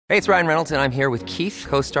Hey, it's Ryan Reynolds, and I'm here with Keith,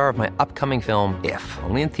 co-star of my upcoming film, If,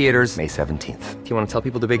 only in theaters May 17th. Do you want to tell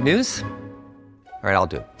people the big news? All right, I'll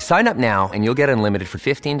do it. Sign up now and you'll get unlimited for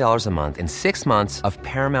 $15 a month and 6 months of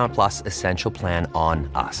Paramount Plus Essential Plan on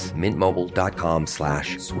us.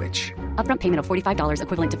 MintMobile.com/switch. Upfront payment of $45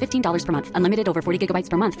 equivalent to $15 per month. Unlimited over 40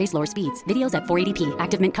 gigabytes per month. Face lower speeds. Videos at 480p.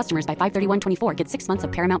 Active Mint customers by 531.24 get 6 months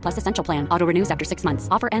of Paramount Plus Essential Plan. Auto renews after 6 months.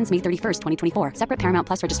 Offer ends May 31st, 2024. Separate Paramount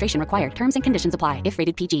Plus registration required. Terms and conditions apply if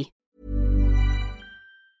rated PG.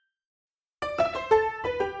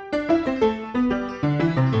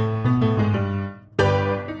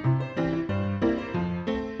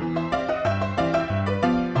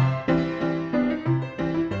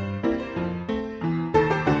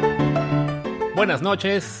 Buenas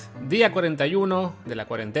noches, día 41 de la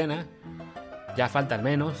cuarentena. Ya faltan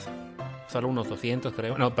menos, solo unos 200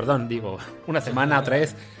 creo. No, perdón, digo, una semana o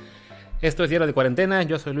 3. Esto es Diario de Cuarentena,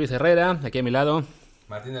 yo soy Luis Herrera, aquí a mi lado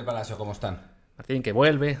Martín del Palacio, ¿cómo están? Martín, que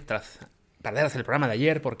vuelve tras perderse el programa de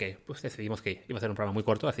ayer porque pues, decidimos que iba a ser un programa muy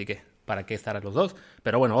corto, así que para qué estar a los dos.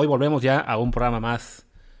 Pero bueno, hoy volvemos ya a un programa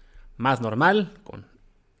más normal,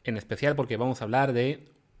 en especial porque vamos a hablar de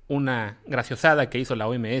una graciosada que hizo la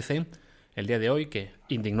OMS el día de hoy que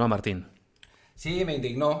indignó a Martín. Sí, me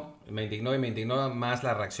indignó más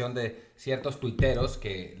la reacción de ciertos tuiteros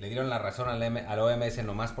que le dieron la razón a la OMS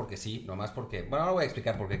nomás porque sí, nomás porque... Bueno, ahora voy a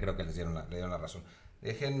explicar por qué creo que le dieron la razón.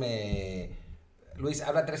 Déjenme... Luis,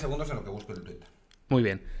 habla 3 segundos en lo que busco el Twitter. Muy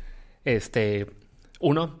bien.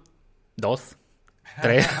 1, 2,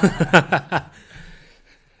 3.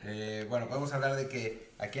 Bueno, podemos hablar de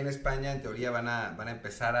que aquí en España en teoría van a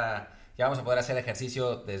empezar ya vamos a poder hacer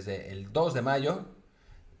ejercicio desde el 2 de mayo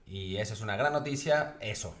y eso es una gran noticia,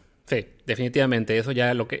 eso. Sí, definitivamente, eso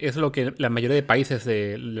es lo que la mayoría de países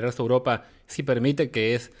del resto de Europa sí permite,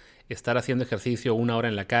 que es estar haciendo ejercicio 1 hora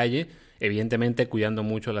en la calle, evidentemente cuidando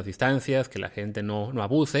mucho las distancias, que la gente no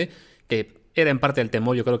abuse, que era en parte el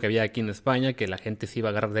temor yo creo que había aquí en España, que la gente se iba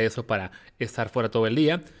a agarrar de eso para estar fuera todo el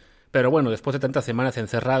día, pero bueno, después de tantas semanas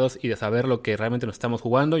encerrados y de saber lo que realmente nos estamos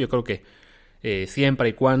jugando, yo creo que siempre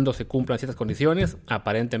y cuando se cumplan ciertas condiciones,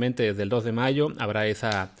 aparentemente desde el 2 de mayo habrá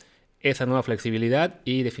esa nueva flexibilidad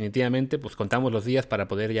y definitivamente pues contamos los días para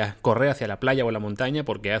poder ya correr hacia la playa o la montaña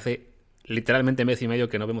porque hace literalmente mes y medio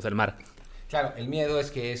que no vemos el mar. Claro, el miedo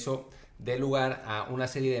es que eso dé lugar a una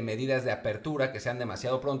serie de medidas de apertura que sean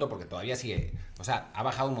demasiado pronto porque todavía sigue, o sea, ha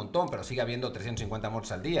bajado un montón, pero sigue habiendo 350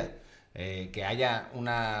 muertos al día. Que haya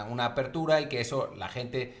una apertura y que eso la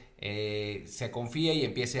gente se confíe y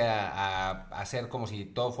empiece a hacer como si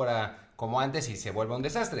todo fuera como antes y se vuelva un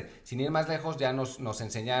desastre. Sin ir más lejos, ya nos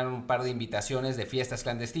enseñaron un par de invitaciones de fiestas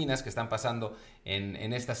clandestinas que están pasando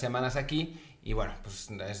en estas semanas aquí y bueno, pues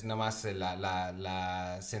es nomás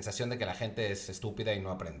la sensación de que la gente es estúpida y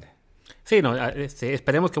no aprende. Sí, no,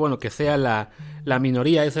 esperemos que bueno que sea la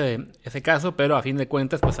minoría ese caso, pero a fin de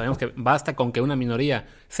cuentas pues sabemos que basta con que una minoría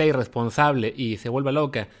sea irresponsable y se vuelva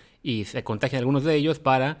loca y se contagien algunos de ellos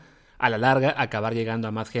para a la larga acabar llegando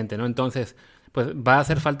a más gente, ¿no? Entonces pues va a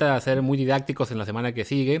hacer falta ser muy didácticos en la semana que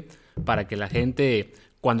sigue para que la gente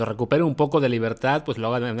cuando recupere un poco de libertad pues lo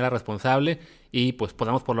haga de manera responsable y pues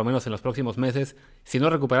podamos por lo menos en los próximos meses, si no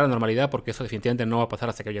recuperar la normalidad, porque eso definitivamente no va a pasar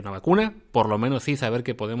hasta que haya una vacuna, por lo menos sí saber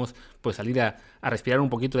que podemos pues salir a respirar un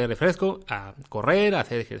poquito de aire fresco, a correr, a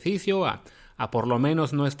hacer ejercicio, a por lo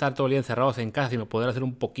menos no estar todo el día encerrados en casa, sino poder hacer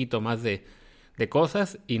un poquito más de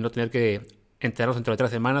cosas y no tener que enterarnos dentro de 3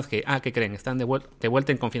 semanas que, ¿qué creen? Están de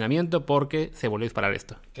vuelta en confinamiento porque se volvió a disparar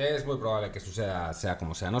esto. Que es muy probable que suceda, sea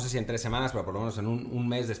como sea. No sé si en 3 semanas, pero por lo menos en un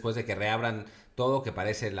mes después de que reabran todo, que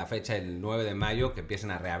parece la fecha el 9 de mayo, que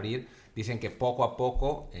empiecen a reabrir. Dicen que poco a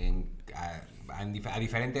poco, a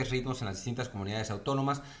diferentes ritmos en las distintas comunidades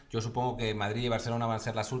autónomas. Yo supongo que Madrid y Barcelona van a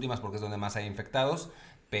ser las últimas porque es donde más hay infectados.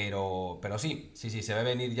 Pero sí, se ve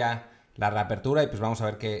venir ya la reapertura y pues vamos a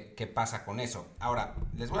ver qué pasa con eso. Ahora,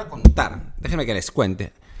 les voy a contar, déjenme que les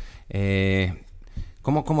cuente.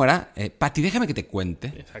 ¿Cómo era? Pati, déjame que te cuente.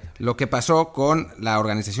 Exacto. Lo que pasó con la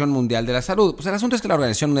Organización Mundial de la Salud. Pues el asunto es que la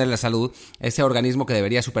Organización Mundial de la Salud, ese organismo que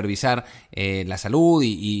debería supervisar la salud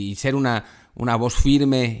y ser una voz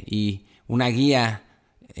firme y una guía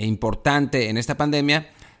importante en esta pandemia,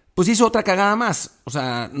 pues hizo otra cagada más. O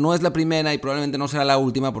sea, no es la primera y probablemente no será la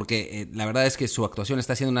última porque la verdad es que su actuación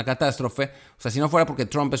está siendo una catástrofe. O sea, si no fuera porque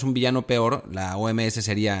Trump es un villano peor, la OMS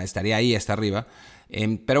estaría ahí hasta arriba.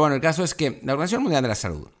 Pero bueno, el caso es que la Organización Mundial de la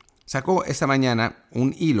Salud sacó esta mañana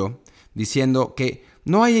un hilo diciendo que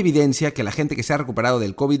no hay evidencia que la gente que se ha recuperado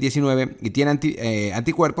del COVID-19 y tiene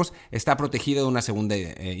anticuerpos está protegido de una segunda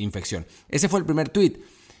infección. Ese fue el primer tuit.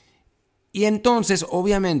 Y entonces,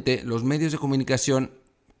 obviamente, los medios de comunicación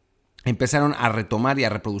empezaron a retomar y a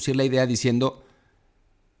reproducir la idea diciendo: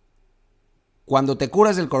 cuando te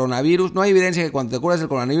curas del coronavirus, no hay evidencia que cuando te curas del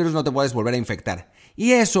coronavirus no te puedes volver a infectar.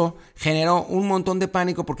 Y eso generó un montón de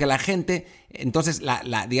pánico porque la gente, entonces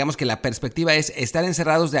digamos que la perspectiva es estar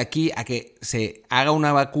encerrados de aquí a que se haga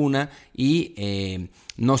una vacuna y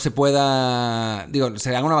no se pueda,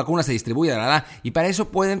 se haga una vacuna, se distribuya, y para eso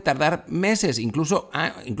pueden tardar meses, incluso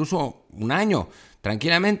un año,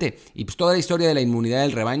 tranquilamente. Y pues toda la historia de la inmunidad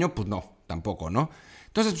del rebaño, pues no, tampoco, ¿no?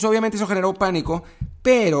 Entonces, pues obviamente eso generó pánico,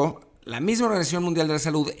 pero la misma Organización Mundial de la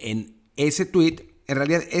Salud en ese tweet, en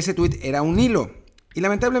realidad ese tweet era un hilo. Y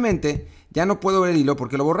lamentablemente ya no puedo ver el hilo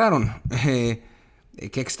porque lo borraron. Qué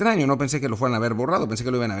extraño, no pensé que lo fueran a haber borrado, pensé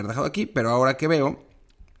que lo iban a haber dejado aquí, pero ahora que veo,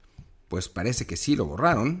 pues parece que sí lo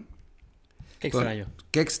borraron. Qué extraño.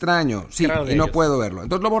 Qué extraño, sí, y no puedo verlo.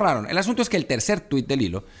 Entonces lo borraron. El asunto es que el tercer tweet del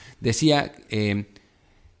hilo decía: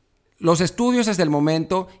 los estudios hasta el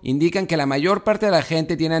momento indican que la mayor parte de la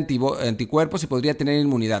gente tiene anticuerpos y podría tener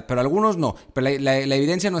inmunidad, pero algunos no. Pero la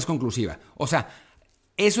evidencia no es conclusiva. O sea,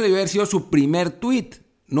 eso debió haber sido su primer tweet,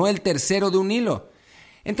 no el tercero de un hilo.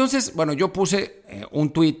 Entonces, bueno, yo puse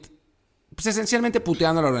un tweet, pues esencialmente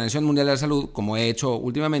puteando a la Organización Mundial de la Salud, como he hecho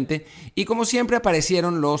últimamente, y como siempre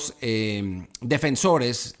aparecieron los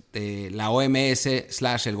defensores de la OMS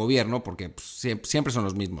 / el gobierno, porque pues, siempre son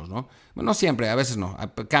los mismos, ¿no? Bueno, no siempre, a veces no,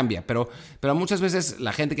 cambia, pero muchas veces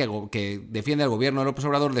la gente que defiende al gobierno de López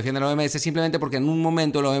Obrador defiende a la OMS simplemente porque en un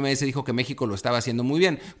momento la OMS dijo que México lo estaba haciendo muy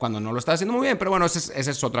bien, cuando no lo estaba haciendo muy bien, pero bueno, esa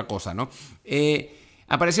es otra cosa, ¿no?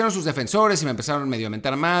 Aparecieron sus defensores y me empezaron medio a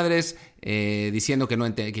mentar madres, diciendo que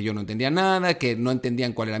yo no entendía nada, que no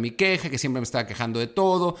entendían cuál era mi queja, que siempre me estaba quejando de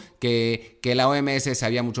todo, que la OMS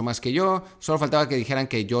sabía mucho más que yo. Solo faltaba que dijeran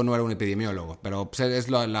que yo no era un epidemiólogo, pero pues, es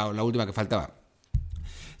la última que faltaba.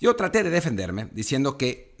 Yo traté de defenderme diciendo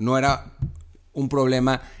que no era un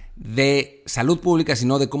problema de salud pública,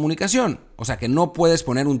 sino de comunicación. O sea, que no puedes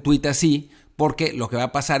poner un tuit así porque lo que va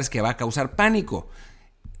a pasar es que va a causar pánico.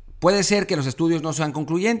 Puede ser que los estudios no sean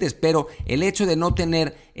concluyentes, pero el hecho de no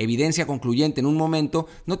tener evidencia concluyente en un momento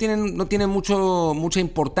no tiene mucha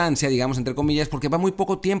importancia, digamos, entre comillas, porque va muy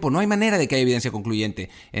poco tiempo. No hay manera de que haya evidencia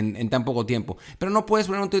concluyente en tan poco tiempo. Pero no puedes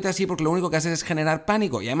poner un tuit así porque lo único que haces es generar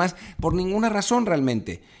pánico y además por ninguna razón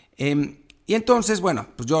realmente. Y entonces, bueno,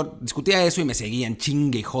 pues yo discutía eso y me seguían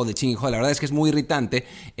chingue y jode. La verdad es que es muy irritante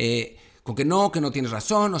con que no tienes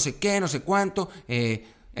razón, no sé qué, no sé cuánto,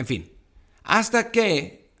 en fin. Hasta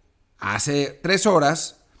que hace 3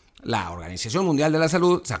 horas, la Organización Mundial de la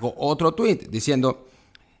Salud sacó otro tuit diciendo: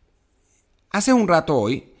 hace un rato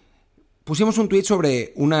hoy pusimos un tuit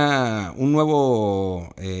sobre un nuevo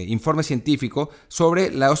informe científico sobre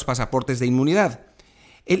los pasaportes de inmunidad.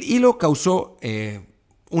 El hilo causó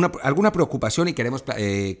alguna preocupación y queremos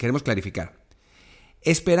clarificar.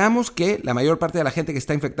 Esperamos que la mayor parte de la gente que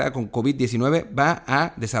está infectada con COVID-19 va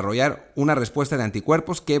a desarrollar una respuesta de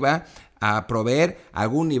anticuerpos que va a proveer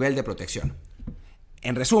algún nivel de protección.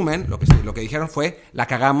 En resumen, lo que dijeron fue: la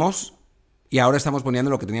cagamos y ahora estamos poniendo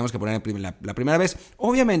lo que teníamos que poner la primera vez.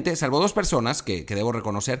 Obviamente, salvo 2 personas que debo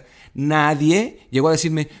reconocer, nadie llegó a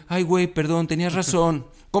decirme: ay, güey, perdón, tenías razón.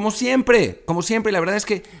 Como siempre. Y la verdad es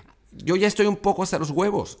que yo ya estoy un poco hasta los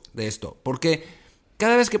huevos de esto, porque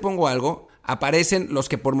cada vez que pongo algo, aparecen los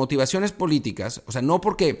que por motivaciones políticas, o sea, no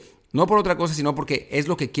por otra cosa, sino porque es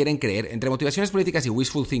lo que quieren creer, entre motivaciones políticas y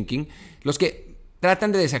wishful thinking, los que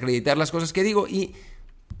tratan de desacreditar las cosas que digo. Y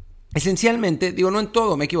esencialmente, no en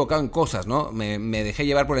todo, me he equivocado en cosas, ¿no? Me dejé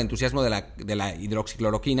llevar por el entusiasmo de la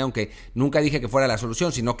hidroxicloroquina, aunque nunca dije que fuera la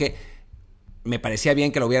solución, sino que me parecía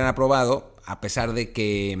bien que lo hubieran aprobado, a pesar de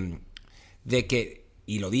que,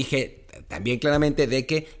 y lo dije también claramente, de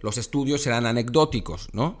que los estudios serán anecdóticos,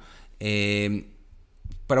 ¿no?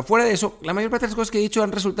 Pero fuera de eso, la mayor parte de las cosas que he dicho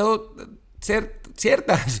han resultado ser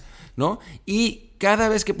ciertas, ¿no? Y cada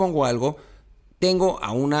vez que pongo algo, tengo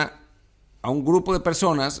a un grupo de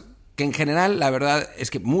personas que en general, la verdad es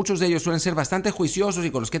que muchos de ellos suelen ser bastante juiciosos y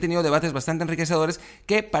con los que he tenido debates bastante enriquecedores,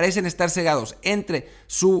 que parecen estar cegados entre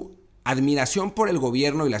su admiración por el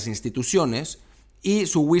gobierno y las instituciones y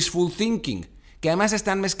su wishful thinking, que además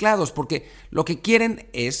están mezclados, porque lo que quieren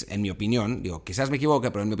es, en mi opinión, quizás me equivoque,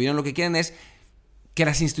 pero en mi opinión lo que quieren es que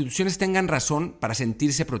las instituciones tengan razón para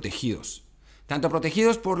sentirse protegidos. Tanto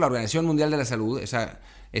protegidos por la Organización Mundial de la Salud,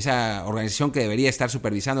 esa organización que debería estar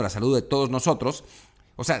supervisando la salud de todos nosotros.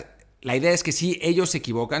 O sea, la idea es que si ellos se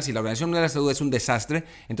equivocan, si la Organización Mundial de la Salud es un desastre,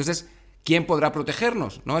 entonces ¿quién podrá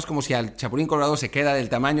protegernos? ¿No? Es como si al Chapulín Colorado se queda del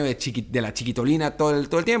tamaño de la chiquitolina todo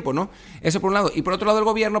el tiempo, ¿no? Eso por un lado. Y por otro lado el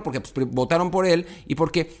gobierno, porque pues, votaron por él y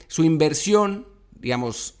porque su inversión,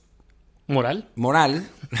 digamos... ¿Moral?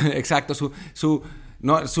 Exacto.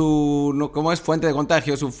 ¿Cómo es fuente de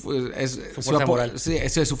contagio? Su fuerza moral. Sí,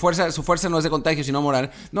 su fuerza no es de contagio, sino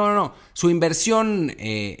moral. No. Su inversión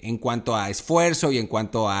en cuanto a esfuerzo y en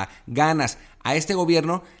cuanto a ganas a este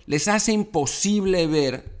gobierno les hace imposible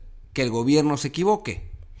ver que el gobierno se equivoque.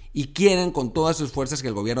 Y quieren con todas sus fuerzas que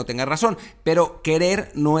el gobierno tenga razón. Pero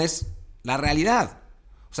querer no es la realidad.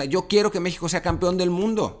 O sea, yo quiero que México sea campeón del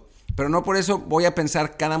mundo. Pero no por eso voy a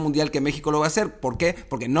pensar cada mundial que México lo va a hacer. ¿Por qué?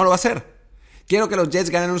 Porque no lo va a hacer. Quiero que los Jets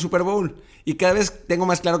ganen un Super Bowl. Y cada vez tengo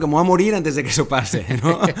más claro que me voy a morir antes de que eso pase,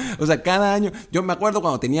 ¿no? O sea, cada año... Yo me acuerdo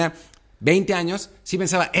cuando tenía 20 años, sí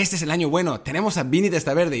pensaba, este es el año bueno. Tenemos a Vini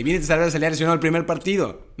Testaverde. Y Vini Testaverde se le ha lesionado el primer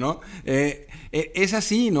partido, ¿no? Es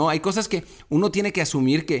así, ¿no? Hay cosas que uno tiene que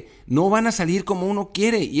asumir que no van a salir como uno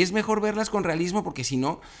quiere. Y es mejor verlas con realismo porque si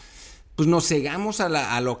no... pues nos cegamos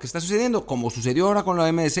a lo que está sucediendo, como sucedió ahora con la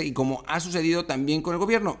OMS y como ha sucedido también con el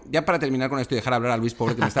gobierno. Ya para terminar con esto y dejar hablar a Luis,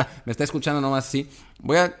 pobre, que me está escuchando nomás así,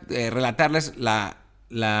 voy a relatarles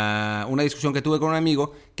una discusión que tuve con un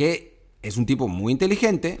amigo que es un tipo muy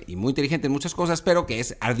inteligente en muchas cosas, pero que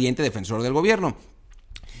es ardiente defensor del gobierno.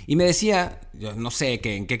 Y me decía, yo no sé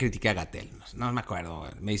en qué critiqué a Gatell, no me acuerdo,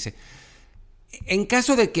 me dice, en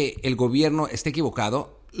caso de que el gobierno esté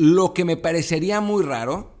equivocado, lo que me parecería muy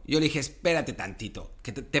raro, yo le dije, espérate tantito,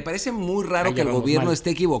 ¿que te parece muy raro que el gobierno esté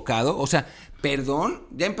equivocado? O sea, perdón,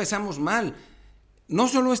 ya empezamos mal. No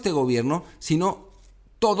solo este gobierno, sino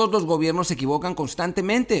todos los gobiernos se equivocan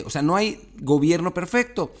constantemente. O sea, no hay gobierno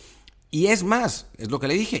perfecto. Y es más, es lo que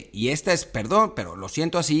le dije, y esta es, perdón, pero lo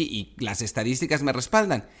siento así y las estadísticas me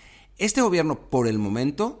respaldan. Este gobierno, por el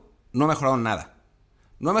momento, no ha mejorado nada.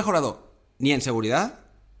 No ha mejorado ni en seguridad,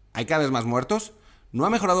 hay cada vez más muertos. No ha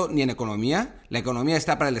mejorado ni en economía. La economía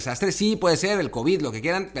está para el desastre. Sí, puede ser el COVID, lo que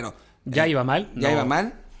quieran, pero... ¿Ya iba mal? Ya iba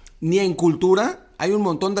mal. Ni en cultura. Hay un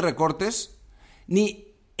montón de recortes.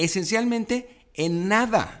 Ni esencialmente en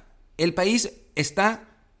nada. El país está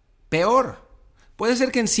peor. Puede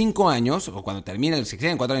ser que en 5 años, o cuando termine el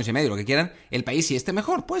sexenio, en 4 años y medio, lo que quieran, el país sí esté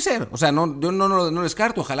mejor. Puede ser. O sea, yo no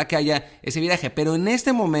descarto. Ojalá que haya ese viraje. Pero en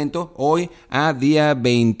este momento, hoy, a día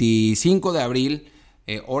 25 de abril,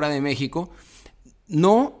 hora de México...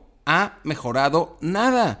 no ha mejorado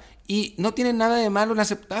nada y no tiene nada de malo en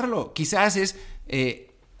aceptarlo. Quizás es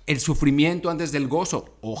el sufrimiento antes del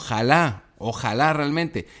gozo. Ojalá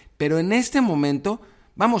realmente. Pero en este momento,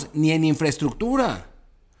 vamos, ni en infraestructura.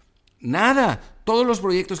 Nada. Todos los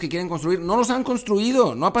proyectos que quieren construir no los han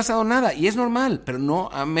construido. No ha pasado nada y es normal, pero no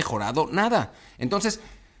ha mejorado nada. Entonces,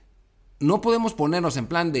 no podemos ponernos en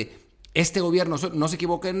plan de este gobierno no se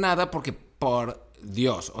equivoca en nada porque por...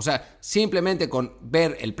 Dios, o sea, simplemente con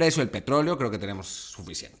ver el precio del petróleo creo que tenemos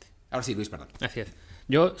suficiente. Ahora sí, Luis, perdón. Así es.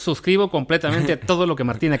 Yo suscribo completamente todo lo que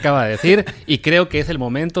Martín acaba de decir y creo que es el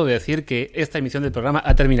momento de decir que esta emisión del programa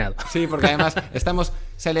ha terminado. Sí, porque además estamos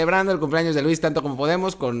celebrando el cumpleaños de Luis tanto como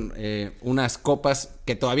podemos con unas copas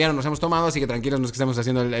que todavía no nos hemos tomado, así que tranquilos, no es que estemos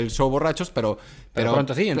haciendo el show borrachos, pero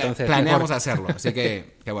pronto sí, entonces planeamos hacerlo, así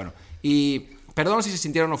que bueno. Y perdón si se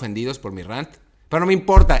sintieron ofendidos por mi rant. Pero no me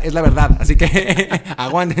importa, es la verdad, así que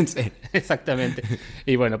aguántense. Exactamente.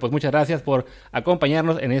 Y bueno, pues muchas gracias por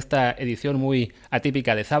acompañarnos en esta edición muy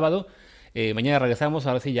atípica de sábado. Mañana regresamos,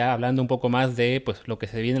 ahora sí ya hablando un poco más de pues lo que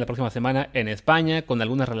se viene la próxima semana en España, con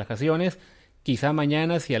algunas relajaciones. Quizá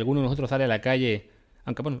mañana, si alguno de nosotros sale a la calle,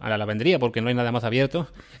 aunque bueno, a la lavandería, porque no hay nada más abierto,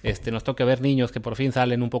 nos toca ver niños que por fin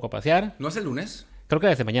salen un poco a pasear. ¿No es el lunes? Creo que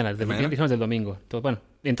desde mañana, desde el domingo. Entonces, bueno,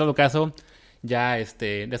 en todo caso... ya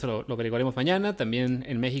de eso lo averiguaremos mañana. También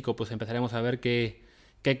en México pues empezaremos a ver qué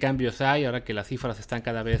cambios hay ahora que las cifras están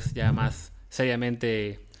cada vez ya más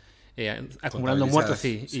seriamente acumulando muertos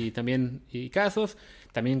y también casos.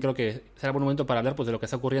 También creo que será buen momento para hablar pues de lo que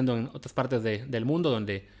está ocurriendo en otras partes del mundo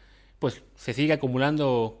donde pues se sigue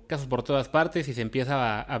acumulando casos por todas partes y se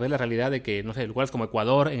empieza a ver la realidad de que, no sé, lugares como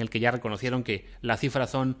Ecuador, en el que ya reconocieron que las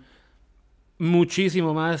cifras son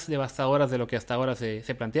muchísimo más devastadoras de lo que hasta ahora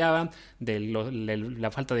se planteaba, de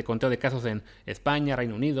la falta de conteo de casos en España,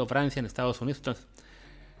 Reino Unido, Francia, en Estados Unidos. Entonces,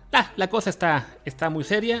 la cosa está muy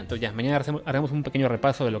seria. Entonces ya, mañana haremos un pequeño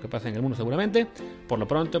repaso de lo que pasa en el mundo seguramente. Por lo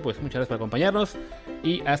pronto, pues muchas gracias por acompañarnos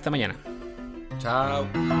y hasta mañana. Chao.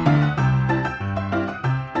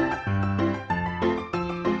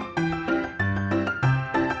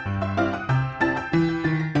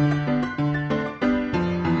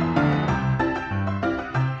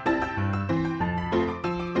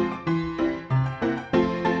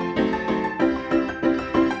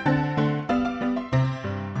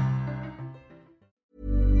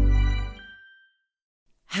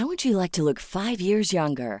 How would you like to look 5 years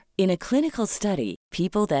younger? In a clinical study,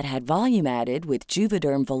 people that had volume added with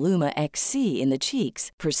Juvederm Voluma XC in the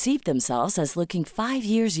cheeks perceived themselves as looking 5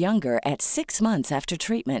 years younger at 6 months after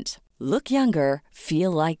treatment. Look younger, feel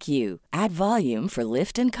like you. Add volume for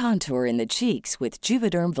lift and contour in the cheeks with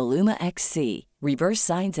Juvederm Voluma XC. Reverse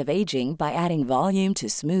signs of aging by adding volume to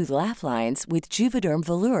smooth laugh lines with Juvederm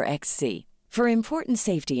Volure XC. For important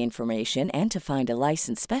safety information and to find a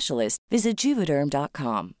licensed specialist, visit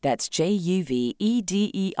Juvederm.com. That's JUVEDERM.com.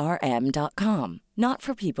 Not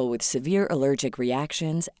for people with severe allergic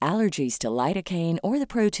reactions, allergies to lidocaine, or the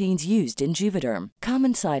proteins used in Juvederm.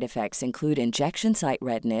 Common side effects include injection site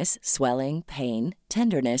redness, swelling, pain,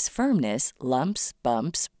 tenderness, firmness, lumps,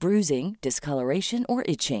 bumps, bruising, discoloration, or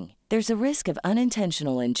itching. There's a risk of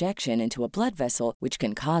unintentional injection into a blood vessel, which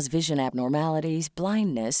can cause vision abnormalities,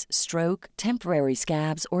 blindness, stroke, temporary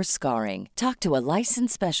scabs, or scarring. Talk to a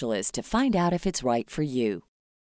licensed specialist to find out if it's right for you.